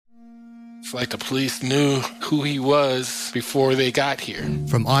It's like the police knew who he was before they got here.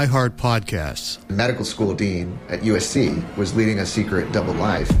 From iHeart Podcasts. The medical school dean at USC was leading a secret double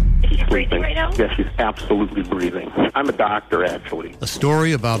life. Is she breathing right now? Yes, she's absolutely breathing. I'm a doctor, actually. A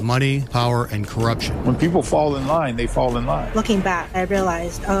story about money, power, and corruption. When people fall in line, they fall in line. Looking back, I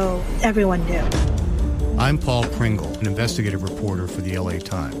realized, everyone knew. I'm Paul Pringle, an investigative reporter for the LA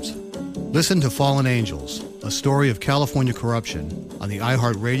Times. Listen to Fallen Angels, a story of California corruption on the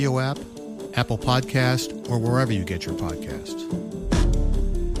iHeart Radio app, Apple Podcast, or wherever you get your podcasts.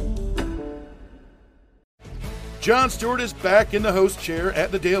 Jon Stewart is back in the host chair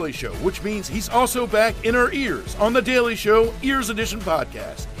at The Daily Show, which means he's also back in our ears on The Daily Show Ears Edition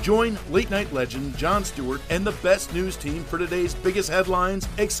podcast. Join late-night legend Jon Stewart and the best news team for today's biggest headlines,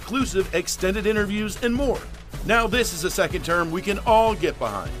 exclusive extended interviews, and more. Now this is a second term we can all get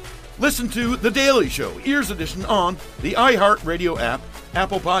behind. Listen to The Daily Show Ears Edition on the iHeart Radio app,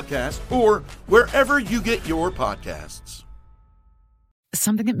 Apple Podcasts, or wherever you get your podcasts.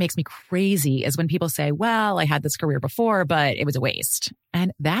 Something that makes me crazy is when people say, well, I had this career before, but it was a waste.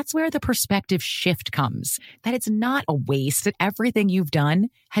 And that's where the perspective shift comes, that it's not a waste, that everything you've done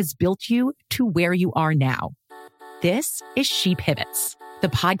has built you to where you are now. This is She Pivots, the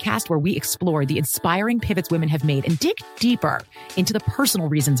podcast where we explore the inspiring pivots women have made and dig deeper into the personal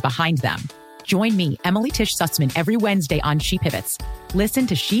reasons behind them. Join me, Emily Tish Sussman, every Wednesday on She Pivots. Listen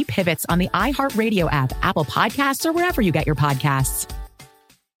to She Pivots on the iHeartRadio app, Apple Podcasts, or wherever you get your podcasts.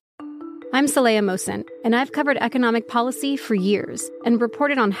 I'm Saleha Mohsen, and I've covered economic policy for years and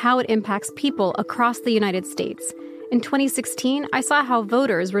reported on how it impacts people across the United States. In 2016, I saw how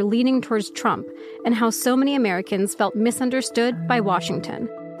voters were leaning towards Trump and how so many Americans felt misunderstood by Washington.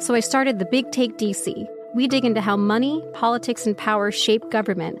 So I started The Big Take DC. We dig into how money, politics, and power shape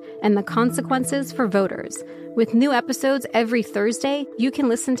government and the consequences for voters. With new episodes every Thursday, you can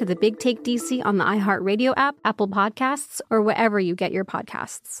listen to The Big Take DC on the iHeartRadio app, Apple Podcasts, or wherever you get your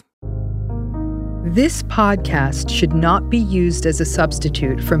podcasts. This podcast should not be used as a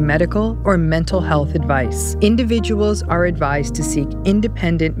substitute for medical or mental health advice. Individuals are advised to seek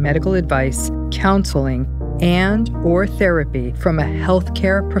independent medical advice, counseling, and/or therapy from a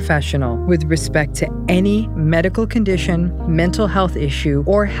healthcare professional with respect to any medical condition, mental health issue,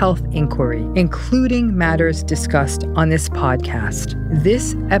 or health inquiry, including matters discussed on this podcast.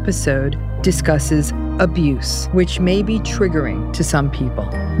 This episode discusses abuse, which may be triggering to some people.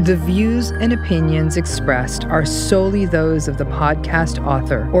 The views and opinions expressed are solely those of the podcast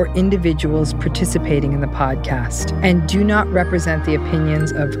author or individuals participating in the podcast and do not represent the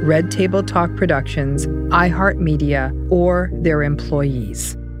opinions of Red Table Talk Productions, iHeartMedia, or their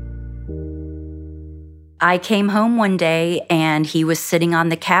employees. I came home one day and he was sitting on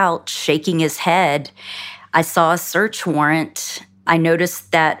the couch shaking his head. I saw a search warrant. I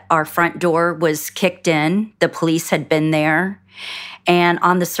noticed that our front door was kicked in. The police had been there. And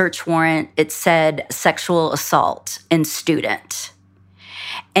on the search warrant, it said sexual assault in student.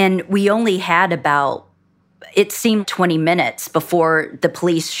 And we only had it seemed 20 minutes before the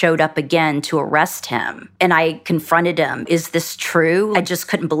police showed up again to arrest him. And I confronted him. Is this true? I just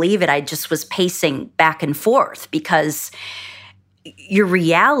couldn't believe it. I just was pacing back and forth because your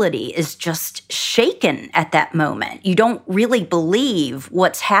reality is just shaken at that moment. You don't really believe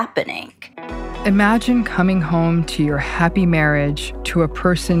what's happening. Imagine coming home to your happy marriage, to a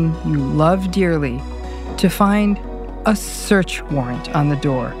person you love dearly, to find a search warrant on the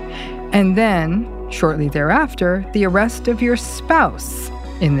door, and then, shortly thereafter, the arrest of your spouse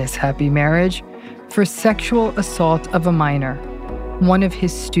in this happy marriage for sexual assault of a minor, one of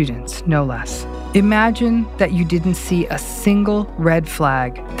his students, no less. Imagine that you didn't see a single red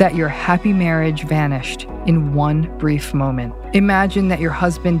flag, that your happy marriage vanished in one brief moment. Imagine that your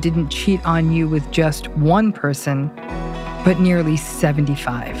husband didn't cheat on you with just one person, but nearly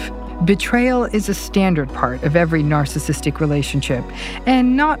 75. Betrayal is a standard part of every narcissistic relationship,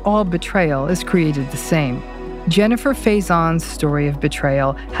 and not all betrayal is created the same. Jenifer Faison's story of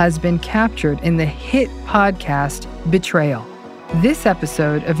betrayal has been captured in the hit podcast Betrayal. This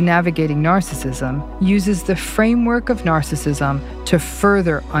episode of Navigating Narcissism uses the framework of narcissism to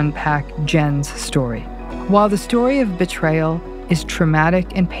further unpack Jen's story. While the story of betrayal is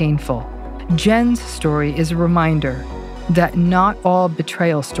traumatic and painful, Jen's story is a reminder that not all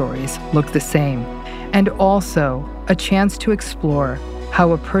betrayal stories look the same, and also a chance to explore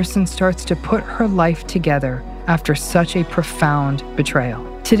how a person starts to put her life together after such a profound betrayal.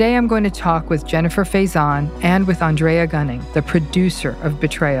 Today I'm going to talk with Jenifer Faison and with Andrea Gunning, the producer of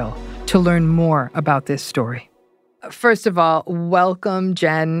Betrayal, to learn more about this story. First of all, welcome,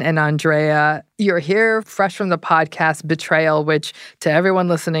 Jen and Andrea. You're here fresh from the podcast Betrayal, which to everyone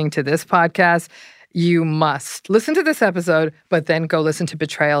listening to this podcast, you must listen to this episode, but then go listen to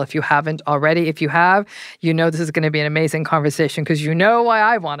Betrayal if you haven't already. If you have, you know this is going to be an amazing conversation because you know why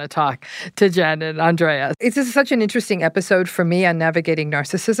I want to talk to Jen and Andrea. This is such an interesting episode for me on navigating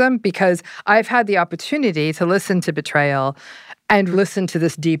narcissism because I've had the opportunity to listen to Betrayal and listen to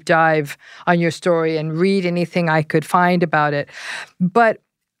this deep dive on your story and read anything I could find about it. But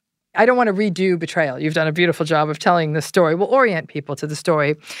I don't want to redo Betrayal. You've done a beautiful job of telling this story. We'll orient people to the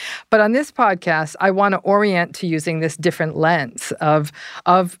story. But on this podcast, I want to orient to using this different lens of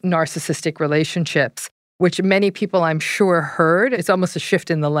narcissistic relationships, which many people I'm sure heard. It's almost a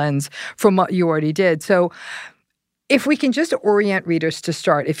shift in the lens from what you already did. So if we can just orient readers to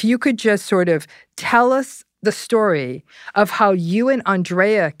start, if you could just sort of tell us the story of how you and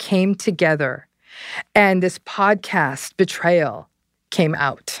Andrea came together and this podcast, Betrayal, came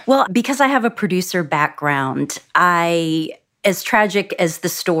out. Well, because I have a producer background, as tragic as the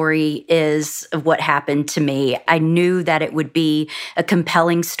story is of what happened to me, I knew that it would be a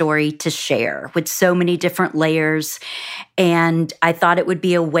compelling story to share with so many different layers. And I thought it would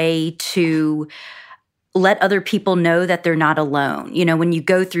be a way to let other people know that they're not alone. You know, when you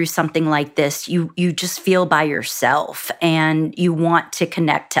go through something like this, you just feel by yourself and you want to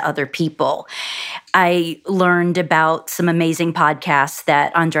connect to other people. I learned about some amazing podcasts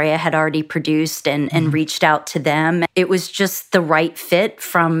that Andrea had already produced and reached out to them. It was just the right fit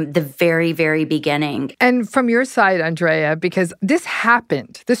from the very, very beginning. And from your side, Andrea, because this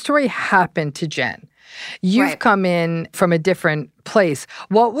story happened to Jen. You've come in from a different place.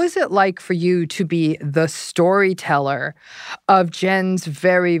 What was it like for you to be the storyteller of Jen's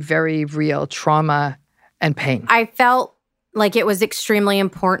very, very real trauma and pain? I felt like it was extremely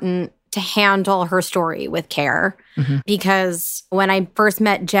important to handle her story with care because when I first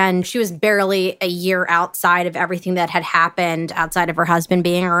met Jen, she was barely a year outside of everything that had happened, outside of her husband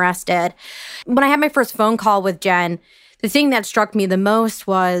being arrested. When I had my first phone call with Jen, the thing that struck me the most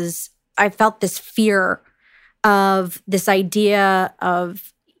was I felt this fear of this idea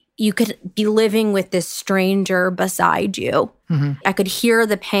of you could be living with this stranger beside you. I could hear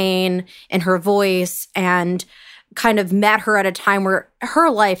the pain in her voice and kind of met her at a time where her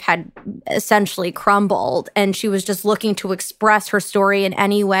life had essentially crumbled and she was just looking to express her story in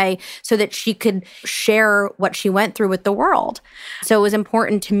any way so that she could share what she went through with the world. So it was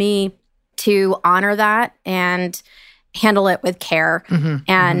important to me to honor that and handle it with care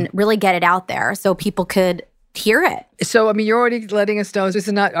and really get it out there so people could hear it. So, I mean, you're already letting us know this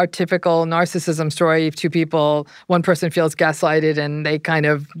is not our typical narcissism story. Two people, one person feels gaslighted and they kind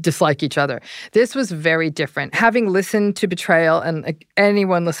of dislike each other. This was very different. Having listened to Betrayal, and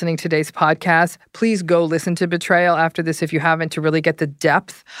anyone listening to today's podcast, please go listen to Betrayal after this if you haven't, to really get the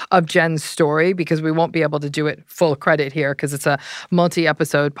depth of Jen's story, because we won't be able to do it full credit here because it's a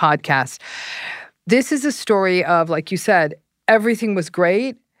multi-episode podcast. This is a story of, like you said, everything was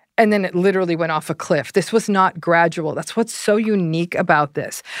great, and then it literally went off a cliff. This was not gradual. That's what's so unique about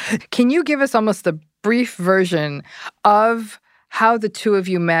this. Can you give us almost a brief version of how the two of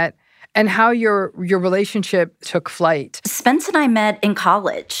you met and how your relationship took flight? Spence and I met in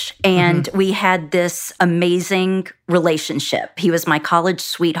college, and we had this amazing relationship. He was my college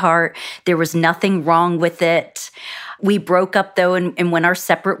sweetheart. There was nothing wrong with it. We broke up, though, and went our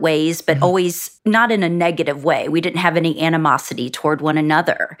separate ways, but always not in a negative way. We didn't have any animosity toward one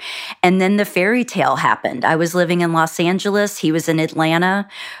another. And then the fairy tale happened. I was living in Los Angeles. He was in Atlanta.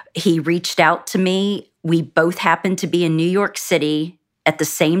 He reached out to me. We both happened to be in New York City at the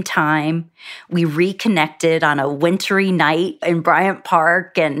same time. We reconnected on a wintry night in Bryant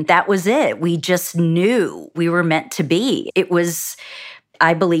Park, and that was it. We just knew we were meant to be. It was...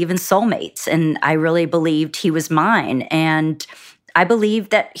 I believe in soulmates, and I really believed he was mine. And I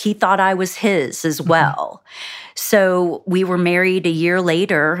believed that he thought I was his as well. So we were married a year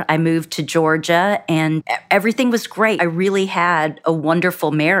later. I moved to Georgia, and everything was great. I really had a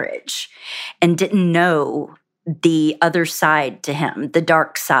wonderful marriage and didn't know the other side to him, the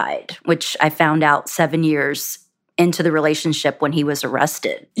dark side, which I found out 7 years into the relationship when he was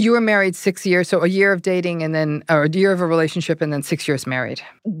arrested. You were married 6 years, so a year of dating and then, or a year of a relationship and then 6 years married.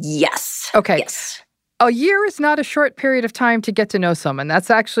 Yes. Okay. Yes. A year is not a short period of time to get to know someone.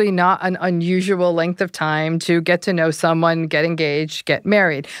 That's actually not an unusual length of time to get to know someone, get engaged, get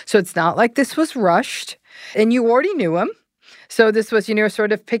married. So it's not like this was rushed and you already knew him. So this was,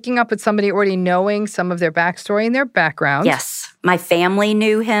 sort of picking up with somebody already knowing some of their backstory and their background. Yes. My family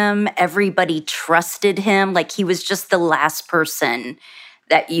knew him. Everybody trusted him. Like he was just the last person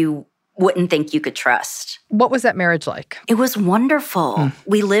that you wouldn't think you could trust. What was that marriage like? It was wonderful.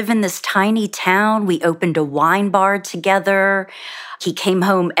 We live in this tiny town. We opened a wine bar together. He came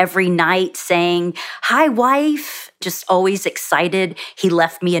home every night saying, "Hi, wife," just always excited. He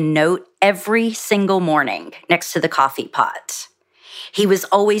left me a note every single morning next to the coffee pot. He was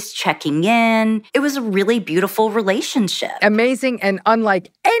always checking in. It was a really beautiful relationship. Amazing and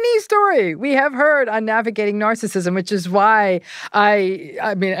unlike any story we have heard on navigating narcissism, which is why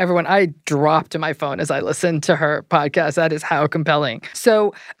I dropped my phone as I listened to her podcast. That is how compelling.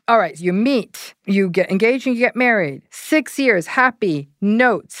 So, all right, you meet, you get engaged, and you get married. 6 years, happy,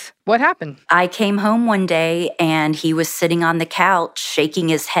 notes. What happened? I came home one day and he was sitting on the couch shaking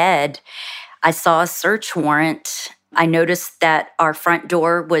his head. I saw a search warrant. I noticed that our front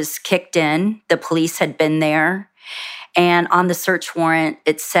door was kicked in. The police had been there. And on the search warrant,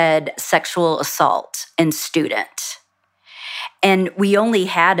 it said sexual assault and student. And we only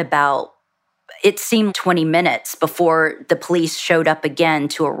had it seemed 20 minutes before the police showed up again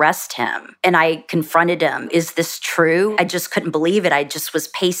to arrest him. And I confronted him. Is this true? I just couldn't believe it. I just was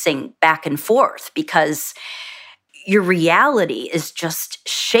pacing back and forth because your reality is just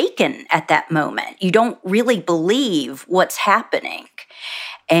shaken at that moment. You don't really believe what's happening.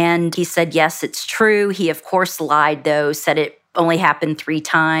 And he said, yes, it's true. He, of course, lied, though, said it only happened 3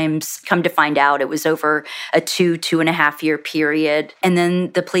 times. Come to find out, it was over a 2.5 year period. And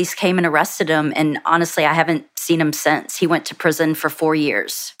then the police came and arrested him. And honestly, I haven't seen him since. He went to prison for 4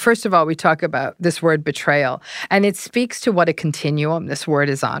 years. First of all, we talk about this word betrayal, and it speaks to what a continuum this word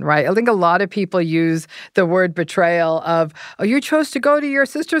is on, right? I think a lot of people use the word betrayal of, oh, you chose to go to your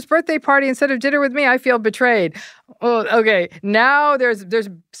sister's birthday party instead of dinner with me. I feel betrayed. Oh, okay. Now there's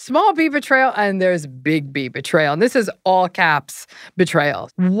small b betrayal and there's big B betrayal. And this is all caps betrayal.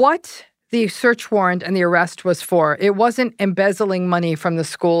 What the search warrant and the arrest was for, it wasn't embezzling money from the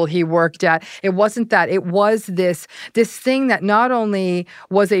school he worked at. It wasn't that. It was this thing that not only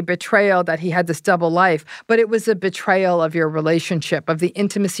was a betrayal that he had this double life, but it was a betrayal of your relationship, of the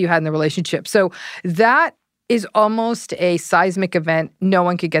intimacy you had in the relationship. So that is almost a seismic event no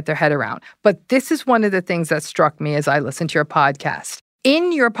one could get their head around. But this is one of the things that struck me as I listened to your podcast.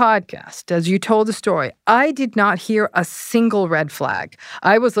 In your podcast, as you told the story, I did not hear a single red flag.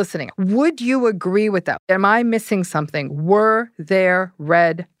 I was listening. Would you agree with that? Am I missing something? Were there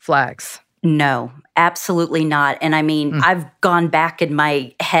red flags? No, absolutely not. And I mean, I've gone back in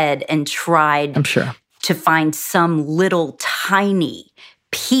my head and tried to find some little tiny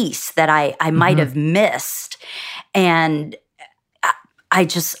piece that I might have missed. And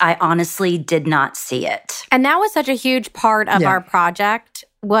I honestly did not see it. And that was such a huge part of our project,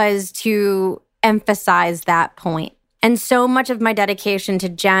 was to emphasize that point. And so much of my dedication to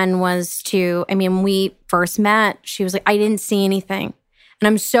Jen was when we first met, she was like, I didn't see anything. And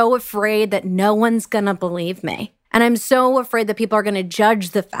I'm so afraid that no one's going to believe me. And I'm so afraid that people are going to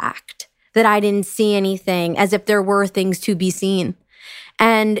judge the fact that I didn't see anything as if there were things to be seen.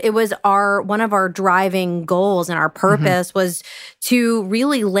 And it was one of our driving goals, and our purpose was to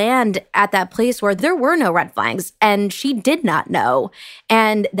really land at that place where there were no red flags, and she did not know.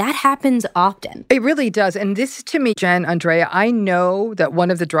 And that happens often. It really does. And this, to me, Jen, Andrea, I know that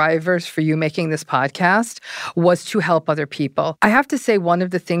one of the drivers for you making this podcast was to help other people. I have to say, one of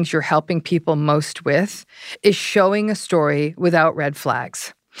the things you're helping people most with is showing a story without red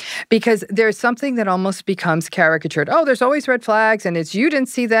flags. Because there's something that almost becomes caricatured. Oh, there's always red flags, and it's you didn't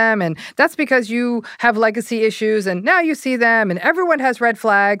see them, and that's because you have legacy issues, and now you see them, and everyone has red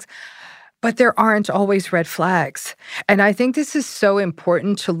flags. But there aren't always red flags. And I think this is so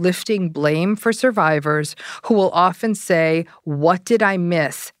important to lifting blame for survivors who will often say, what did I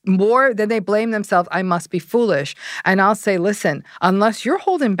miss? More than they blame themselves, I must be foolish. And I'll say, listen, unless you're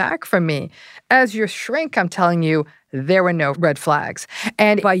holding back from me, as your shrink, I'm telling you, there were no red flags.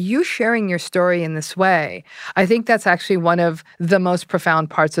 And by you sharing your story in this way, I think that's actually one of the most profound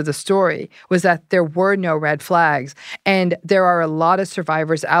parts of the story, was that there were no red flags. And there are a lot of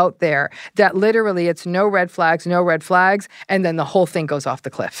survivors out there that literally it's no red flags, and then the whole thing goes off the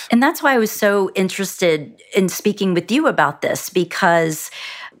cliff. And that's why I was so interested in speaking with you about this, because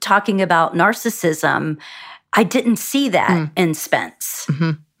talking about narcissism, I didn't see that in Spence.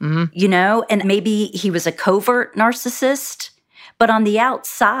 You know, and maybe he was a covert narcissist, but on the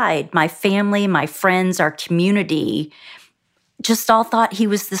outside, my family, my friends, our community just all thought he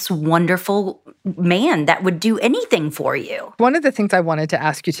was this wonderful man that would do anything for you. One of the things I wanted to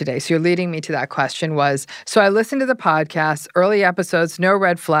ask you today, so you're leading me to that question, was, so I listened to the podcast, early episodes, no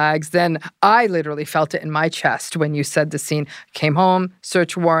red flags. Then I literally felt it in my chest when you said the scene, came home,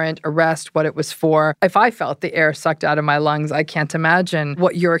 search warrant, arrest, what it was for. If I felt the air sucked out of my lungs, I can't imagine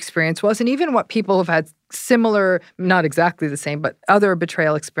what your experience was. And even what people have had similar, not exactly the same, but other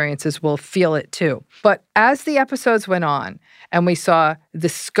betrayal experiences will feel it too. But as the episodes went on and we saw the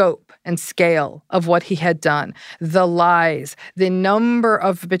scope and scale of what he had done, the lies, the number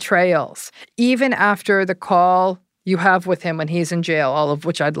of betrayals, even after the call you have with him when he's in jail, all of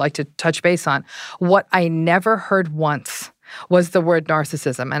which I'd like to touch base on, what I never heard once was the word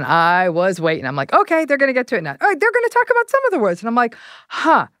narcissism. And I was waiting. I'm like, okay, they're going to get to it now. All right, they're going to talk about some of the words. And I'm like,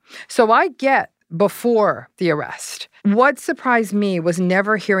 So I get before the arrest. What surprised me was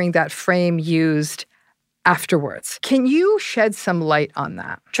never hearing that frame used afterwards. Can you shed some light on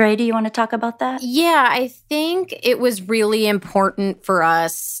that? Dre, do you want to talk about that? Yeah, I think it was really important for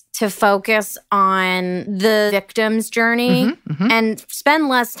us to focus on the victim's journey and spend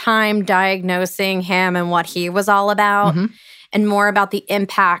less time diagnosing him and what he was all about and more about the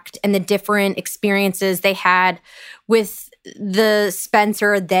impact and the different experiences they had with the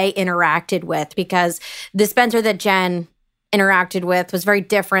Spencer they interacted with, because the Spencer that Jen interacted with was very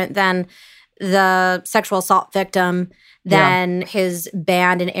different than the sexual assault victim, than his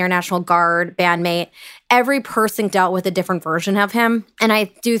band and Air National Guard bandmate. Every person dealt with a different version of him. And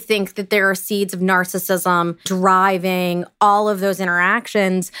I do think that there are seeds of narcissism driving all of those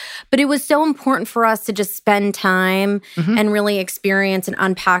interactions. But it was so important for us to just spend time and really experience and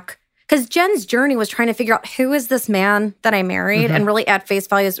unpack. Because Jen's journey was trying to figure out, who is this man that I married? And really at face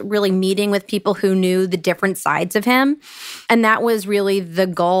value is really meeting with people who knew the different sides of him. And that was really the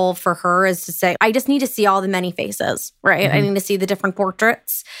goal for her, is to say, I just need to see all the many faces, right? I need to see the different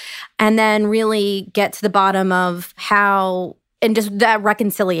portraits. And then really get to the bottom of how, and just that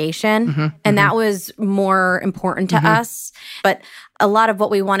reconciliation. And that was more important to us. But a lot of what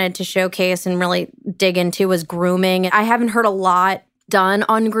we wanted to showcase and really dig into was grooming. I haven't heard a lot done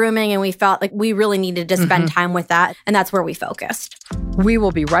on grooming, and we felt like we really needed to spend time with that, and that's where we focused. We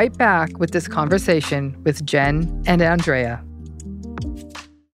will be right back with this conversation with Jen and Andrea.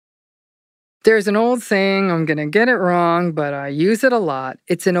 There's an old saying, I'm going to get it wrong, but I use it a lot.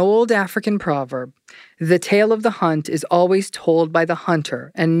 It's an old African proverb. The tale of the hunt is always told by the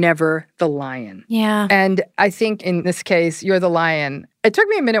hunter and never the lion. Yeah. And I think in this case, you're the lion. It took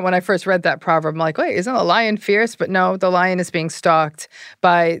me a minute when I first read that proverb. I'm like, wait, isn't a lion fierce? But no, the lion is being stalked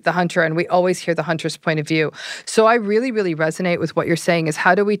by the hunter, and we always hear the hunter's point of view. So I really, really resonate with what you're saying, is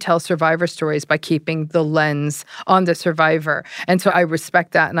how do we tell survivor stories by keeping the lens on the survivor? And so I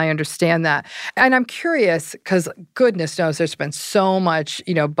respect that and I understand that. And I'm curious, because goodness knows there's been so much,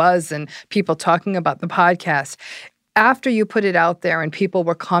 buzz and people talking about the podcast. After you put it out there and people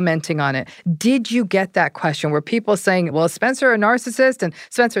were commenting on it, did you get that question? Were people saying, well, is Spencer a narcissist? And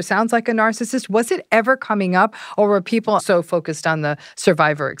Spencer sounds like a narcissist. Was it ever coming up? Or were people so focused on the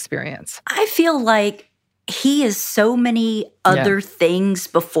survivor experience? I feel like he is so many other things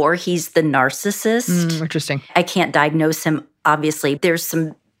before he's the narcissist. Interesting. I can't diagnose him, obviously. There's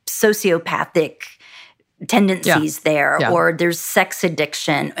some sociopathic tendencies there, or there's sex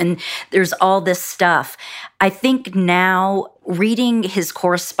addiction, and there's all this stuff. I think now, reading his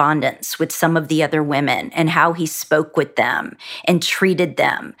correspondence with some of the other women and how he spoke with them and treated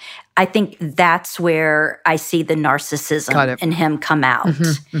them, I think that's where I see the narcissism in him come out.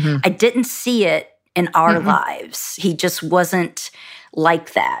 I didn't see it in our lives. He just wasn't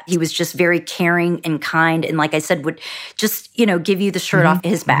like that. He was just very caring and kind, and like I said, would just, give you the shirt off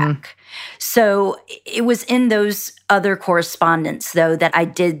his back. So it was in those other correspondence, though, that I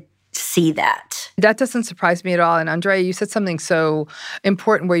did see that. That doesn't surprise me at all. And Andrea, you said something so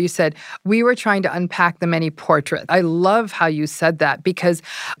important where you said, we were trying to unpack the many portraits. I love how you said that, because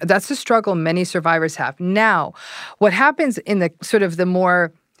that's a struggle many survivors have. Now, what happens in the sort of the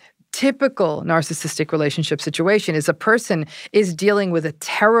more typical narcissistic relationship situation is a person is dealing with a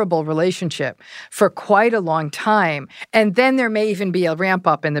terrible relationship for quite a long time. And then there may even be a ramp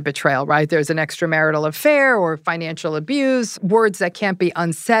up in the betrayal, right? There's an extramarital affair or financial abuse, words that can't be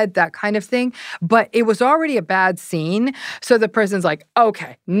unsaid, that kind of thing. But it was already a bad scene. So the person's like,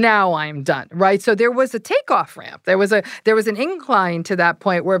 okay, now I'm done, right? So there was a takeoff ramp. There was an incline to that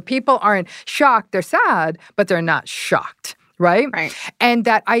point where people aren't shocked. They're sad, but they're not shocked. right? Right. And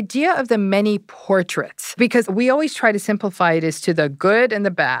that idea of the many portraits, because we always try to simplify it as to the good and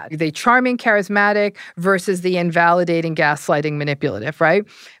the bad, the charming, charismatic versus the invalidating, gaslighting, manipulative, right?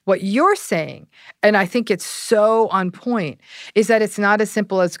 What you're saying, and I think it's so on point, is that it's not as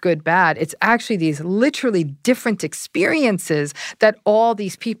simple as good, bad. It's actually these literally different experiences that all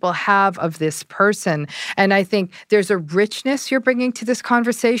these people have of this person. And I think there's a richness you're bringing to this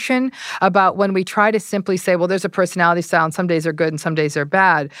conversation about when we try to simply say, well, there's a personality style and some days are good and some days are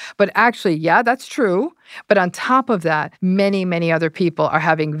bad. But actually, yeah, that's true. But on top of that, many, many other people are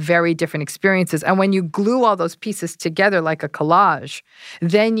having very different experiences. And when you glue all those pieces together like a collage,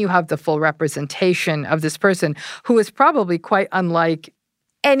 then you have the full representation of this person who is probably quite unlike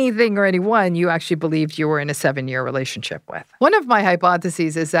anything or anyone you actually believed you were in a 7-year relationship with. One of my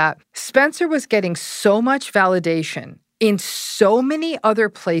hypotheses is that Spencer was getting so much validation in so many other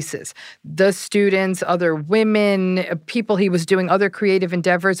places, the students, other women, people he was doing other creative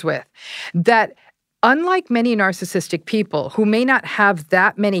endeavors with, that unlike many narcissistic people who may not have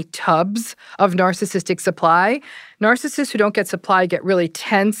that many tubs of narcissistic supply, narcissists who don't get supply get really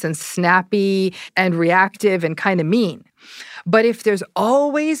tense and snappy and reactive and kind of mean. But if there's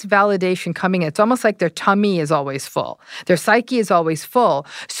always validation coming in, it's almost like their tummy is always full. Their psyche is always full.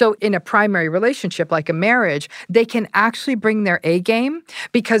 So in a primary relationship, like a marriage, they can actually bring their A game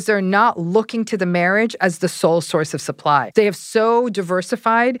because they're not looking to the marriage as the sole source of supply. They have so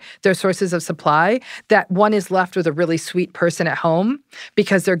diversified their sources of supply that one is left with a really sweet person at home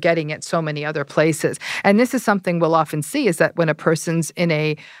because they're getting it so many other places. And this is something we'll often see is that when a person's in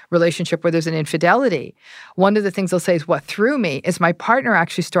a relationship where there's an infidelity, one of the things they'll say is, what threw me is my partner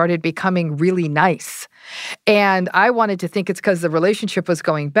actually started becoming really nice. And I wanted to think it's because the relationship was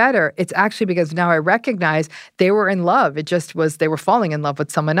going better. It's actually because now I recognize they were in love. It just was, they were falling in love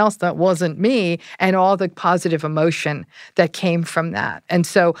with someone else. That wasn't me. And all the positive emotion that came from that. And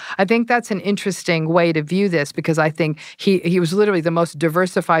so I think that's an interesting way to view this because I think he was literally the most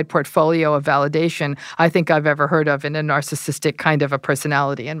diversified portfolio of validation I think I've ever heard of in a narcissistic kind of a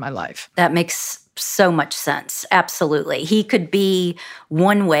personality in my life. That makes so much sense. Absolutely. He could be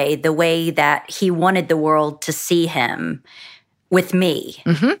one way, the way that he wanted the world to see him with me.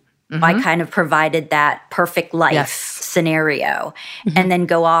 Mm-hmm. Mm-hmm. I kind of provided that perfect life scenario and then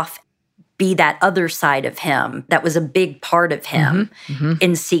go off, be that other side of him that was a big part of him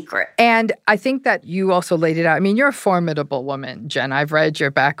in secret. And I think that you also laid it out. I mean, you're a formidable woman, Jen. I've read your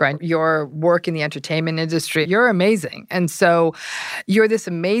background, your work in the entertainment industry. You're amazing. And so you're this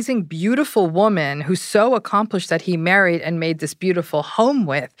amazing, beautiful woman who's so accomplished that he married and made this beautiful home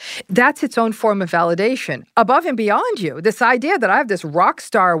with. That's its own form of validation. Above and beyond you, this idea that I have this rock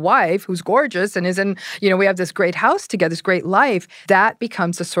star wife who's gorgeous and is in, we have this great house together, this great life, that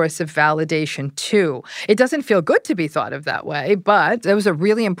becomes a source of validation too. It doesn't feel good to be thought of that way, but it was a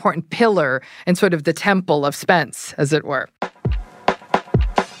really important pillar in sort of the temple of Spence, as it were.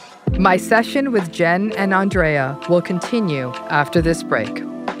 My session with Jen and Andrea will continue after this break.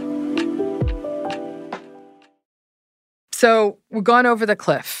 So we've gone over the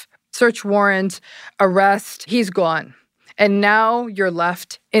cliff. Search warrant, arrest, he's gone. And now you're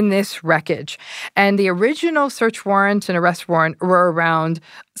left in this wreckage. And the original search warrant and arrest warrant were around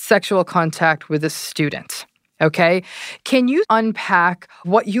sexual contact with a student. Okay? Can you unpack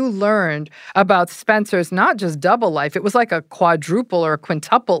what you learned about Spencer's not just double life, it was like a quadruple or a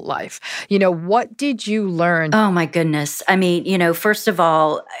quintuple life. What did you learn? Oh my goodness. I mean, first of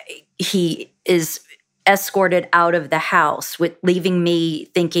all, he is escorted out of the house, with leaving me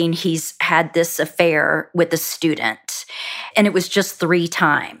thinking he's had this affair with a student. And it was just 3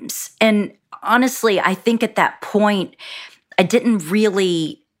 times. And honestly, I think at that point, I didn't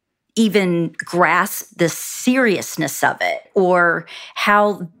really even grasp the seriousness of it or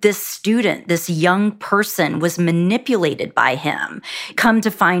how this student, this young person, was manipulated by him. Come to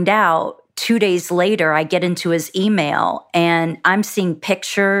find out, 2 days later, I get into his email and I'm seeing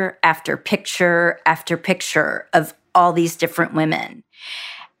picture after picture after picture of all these different women.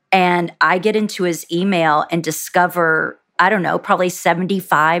 And I get into his email and discover, I don't know, probably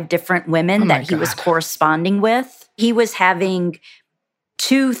 75 different women that he was corresponding with. He was having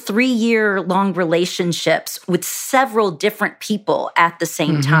 2-3-year-long relationships with several different people at the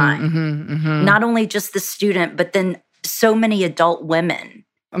same time. Not only just the student, but then so many adult women.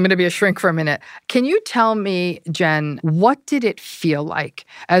 I'm going to be a shrink for a minute. Can you tell me, Jen, what did it feel like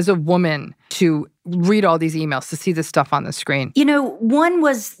as a woman to read all these emails, to see this stuff on the screen? One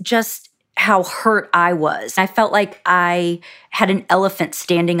was just how hurt I was. I felt like I had an elephant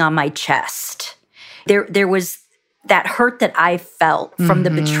standing on my chest. There was that hurt that I felt from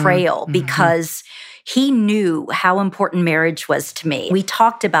the betrayal because He knew how important marriage was to me. We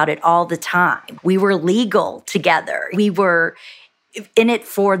talked about it all the time. We were legal together. We were in it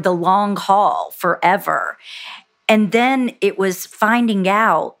for the long haul, forever. And then it was finding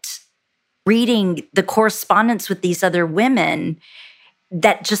out, reading the correspondence with these other women,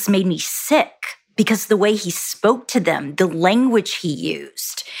 that just made me sick, because the way he spoke to them, the language he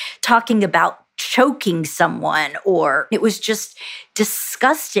used, talking about choking someone, or it was just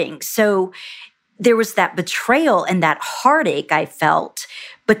disgusting. So there was that betrayal and that heartache I felt.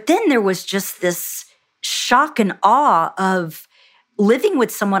 But then there was just this shock and awe of living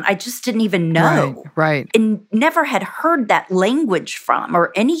with someone I just didn't even know. Right. And never had heard that language from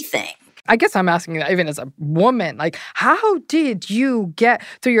or anything. I guess I'm asking that even as a woman, like, how did you get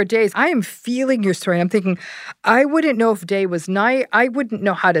through your days? I am feeling your story. I'm thinking, I wouldn't know if day was night. I wouldn't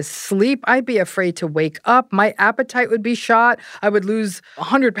know how to sleep. I'd be afraid to wake up. My appetite would be shot. I would lose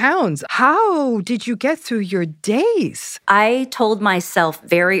 100 pounds. How did you get through your days? I told myself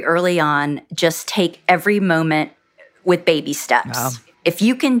very early on, just take every moment with baby steps. Wow. If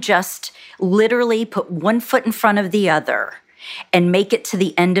you can just literally put one foot in front of the other and make it to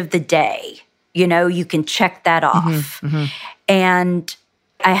the end of the day, you can check that off. And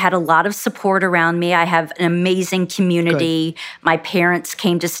I had a lot of support around me. I have an amazing community. Good. My parents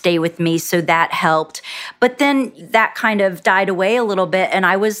came to stay with me, so that helped. But then that kind of died away a little bit, and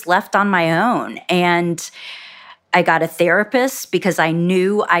I was left on my own. And I got a therapist because I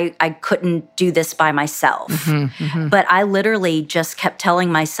knew I couldn't do this by myself. But I literally just kept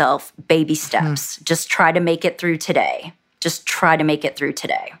telling myself, baby steps, just try to make it through today. Just try to make it through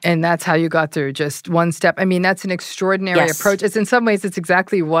today. And that's how you got through, just one step. I mean, that's an extraordinary approach. It's in some ways, it's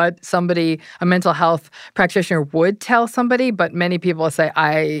exactly what a mental health practitioner would tell somebody, but many people say,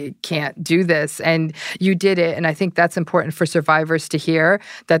 I can't do this. And you did it. And I think that's important for survivors to hear,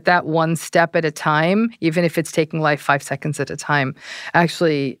 that one step at a time, even if it's taking life 5 seconds at a time,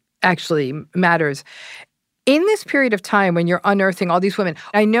 actually matters. In this period of time when you're unearthing all these women,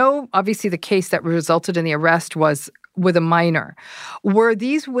 I know obviously the case that resulted in the arrest was with a minor. Were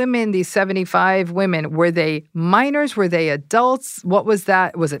these women, these 75 women, were they minors? Were they adults? What was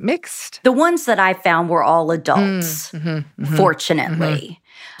that? Was it mixed? The ones that I found were all adults, fortunately.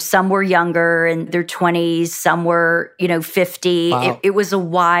 Some were younger, in their 20s. Some were, 50. Wow. It was a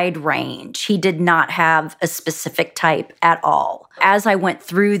wide range. He did not have a specific type at all. As I went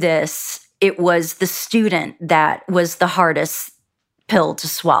through this, it was the student that was the hardest pill to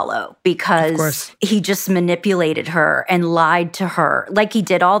swallow, because he just manipulated her and lied to her like he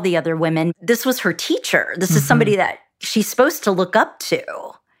did all the other women. This was her teacher. This is somebody that she's supposed to look up to.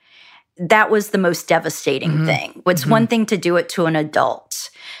 That was the most devastating thing. It's one thing to do it to an adult,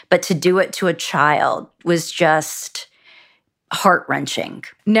 but to do it to a child was just heart-wrenching.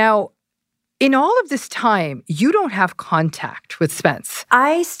 Now, in all of this time, you don't have contact with Spence.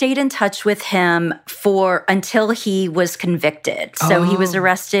 I stayed in touch with him until he was convicted. So he was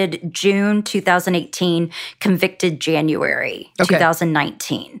arrested June 2018, convicted January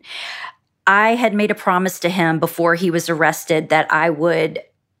 2019. I had made a promise to him before he was arrested that I would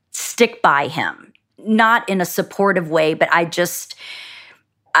stick by him. Not in a supportive way, but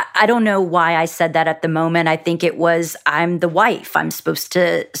I don't know why I said that at the moment. I think it was, I'm the wife. I'm supposed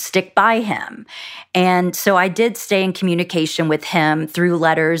to stick by him. And so I did stay in communication with him through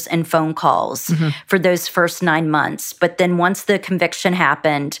letters and phone calls for those first 9 months. But then once the conviction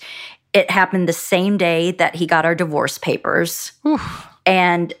happened, it happened the same day that he got our divorce papers.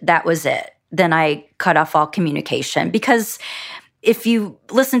 And that was it. Then I cut off all communication, because if you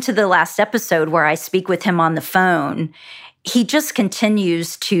listen to the last episode where I speak with him on the phone, he just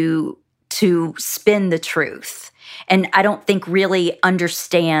continues to spin the truth. And I don't think really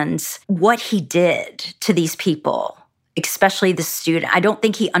understands what he did to these people, especially the student. I don't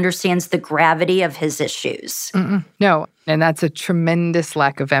think he understands the gravity of his issues. No. And that's a tremendous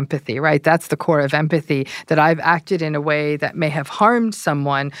lack of empathy, right? That's the core of empathy, that I've acted in a way that may have harmed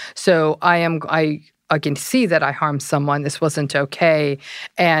someone. So I can see that I harmed someone. This wasn't okay,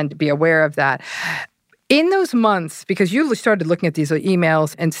 and be aware of that. In those months, because you started looking at these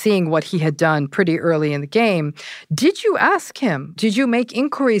emails and seeing what he had done pretty early in the game, did you ask him? Did you make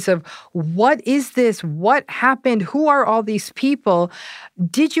inquiries of, what is this? What happened? Who are all these people?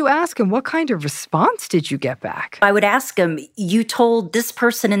 Did you ask him? What kind of response did you get back? I would ask him, you told this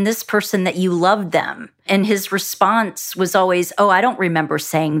person and this person that you loved them. And his response was always, I don't remember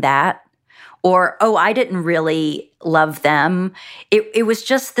saying that. Or, I didn't really love them. It was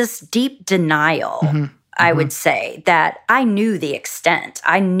just this deep denial. I would say, that I knew the extent.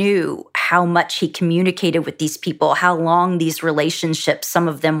 I knew how much he communicated with these people, how long these relationships, some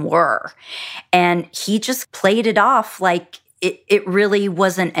of them were. And he just played it off like it really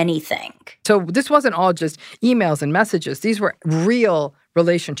wasn't anything. So this wasn't all just emails and messages. These were real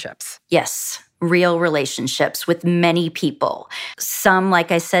relationships. Yes, real relationships with many people. Some,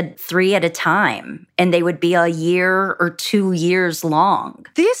 like I said, 3 at a time, and they would be a year or 2 years long.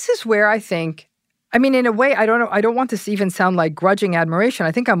 This is where I think, I mean, in a way, I don't know, I don't want this to even sound like grudging admiration.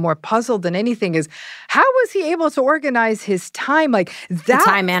 I think I'm more puzzled than anything is, how was he able to organize his time like that? The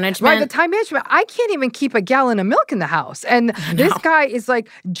time management. Right, the time management. I can't even keep a gallon of milk in the house. And this guy is like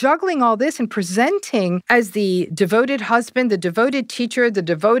juggling all this and presenting as the devoted husband, the devoted teacher, the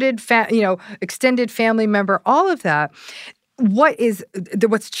devoted, extended family member, all of that.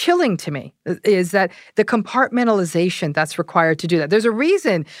 What's chilling to me is that the compartmentalization that's required to do that. There's a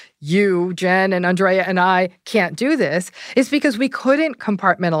reason you, Jen, and Andrea, and I can't do this. It's because we couldn't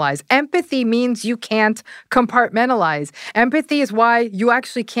compartmentalize. Empathy means you can't compartmentalize. Empathy is why you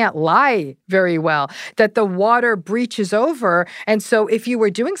actually can't lie very well, that the water breaches over. And so if you were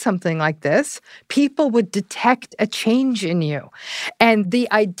doing something like this, people would detect a change in you. And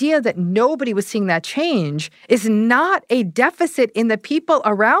the idea that nobody was seeing that change is not a deficit in the people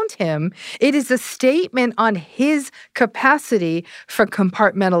around him. It is a statement on his capacity for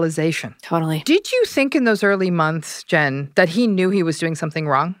compartmentalization. Totally. Did you think in those early months, Jen, that he knew he was doing something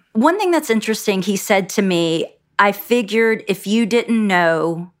wrong? One thing that's interesting, he said to me, I figured if you didn't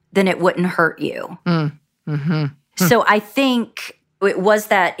know, then it wouldn't hurt you. So I think it was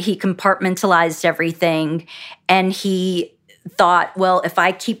that he compartmentalized everything, and he thought, well, if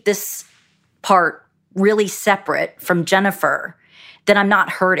I keep this part really separate from Jenifer, then I'm not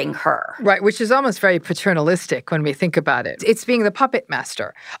hurting her. Right, which is almost very paternalistic when we think about it. It's being the puppet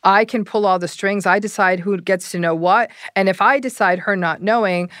master. I can pull all the strings. I decide who gets to know what. And if I decide her not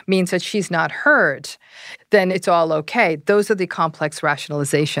knowing means that she's not heard, then it's all okay. Those are the complex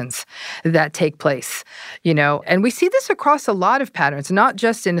rationalizations that take place, And we see this across a lot of patterns, not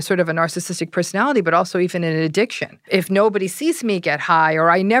just in a sort of a narcissistic personality, but also even in addiction. If nobody sees me get high,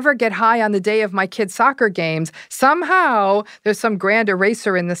 or I never get high on the day of my kids' soccer games, somehow there's some grand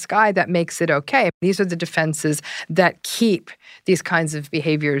eraser in the sky that makes it okay. These are the defenses that keep these kinds of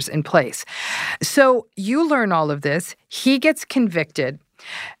behaviors in place. So you learn all of this. He gets convicted.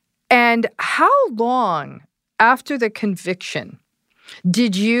 And how long after the conviction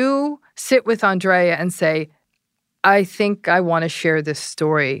did you sit with Andrea and say, I think I want to share this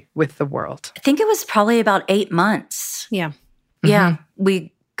story with the world? I think it was probably about 8 months. Yeah. Yeah.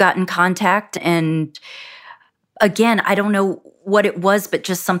 We got in contact, and again, I don't know what it was, but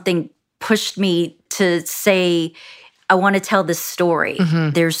just something pushed me to say, I want to tell this story.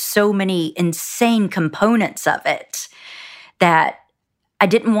 There's so many insane components of it that I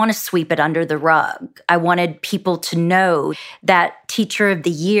didn't want to sweep it under the rug. I wanted people to know that Teacher of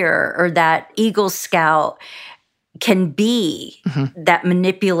the Year or that Eagle Scout can be that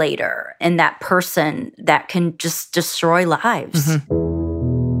manipulator and that person that can just destroy lives.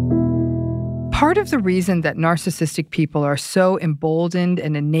 Part of the reason that narcissistic people are so emboldened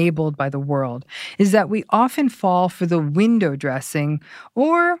and enabled by the world is that we often fall for the window dressing,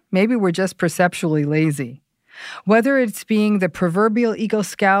 or maybe we're just perceptually lazy. Whether it's being the proverbial Eagle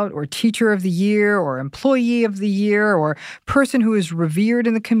Scout or Teacher of the Year or Employee of the Year or person who is revered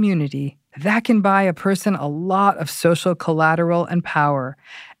in the community, that can buy a person a lot of social collateral and power,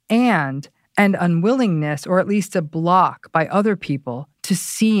 and an unwillingness, or at least a block by other people, to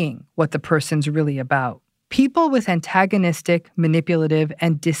seeing what the person's really about. People with antagonistic, manipulative,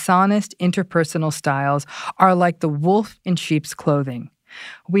 and dishonest interpersonal styles are like the wolf in sheep's clothing.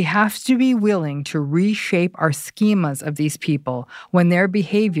 We have to be willing to reshape our schemas of these people when their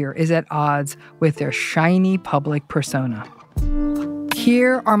behavior is at odds with their shiny public persona.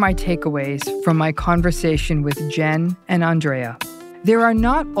 Here are my takeaways from my conversation with Jen and Andrea. There are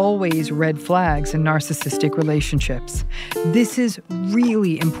not always red flags in narcissistic relationships. This is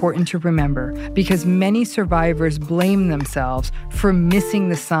really important to remember because many survivors blame themselves for missing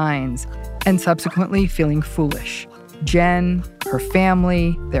the signs and subsequently feeling foolish. Jen, her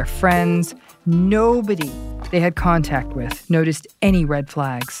family, their friends, nobody they had contact with noticed any red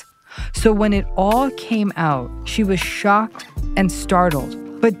flags. So when it all came out, she was shocked and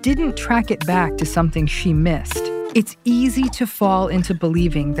startled, but didn't track it back to something she missed. It's easy to fall into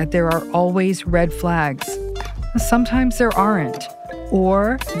believing that there are always red flags. Sometimes there aren't,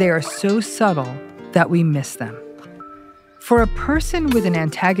 or they are so subtle that we miss them. For a person with an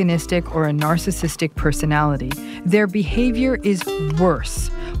antagonistic or a narcissistic personality, their behavior is worse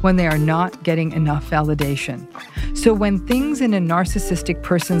when they are not getting enough validation. So when things in a narcissistic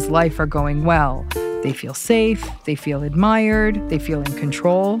person's life are going well, they feel safe, they feel admired, they feel in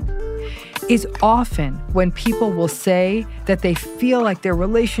control. Is often when people will say that they feel like their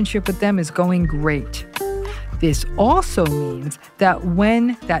relationship with them is going great. This also means that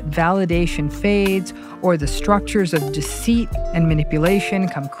when that validation fades or the structures of deceit and manipulation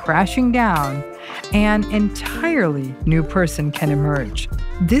come crashing down, an entirely new person can emerge.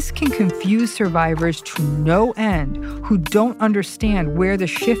 This can confuse survivors to no end who don't understand where the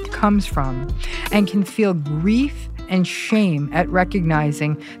shift comes from and can feel grief and shame at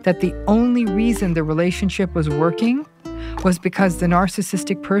recognizing that the only reason the relationship was working was because the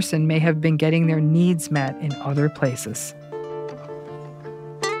narcissistic person may have been getting their needs met in other places.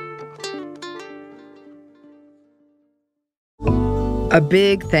 A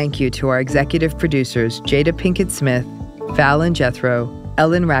big thank you to our executive producers, Jada Pinkett Smith, Fallon Jethro,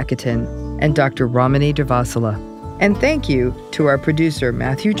 Ellen Rakuten, and Dr. Ramani Devasula. And thank you to our producer,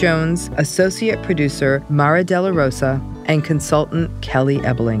 Matthew Jones, associate producer, Mara Della Rosa, and consultant, Kelly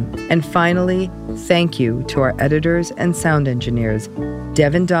Ebeling. And finally, thank you to our editors and sound engineers,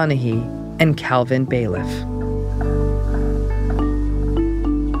 Devin Donahue and Calvin Bailiff.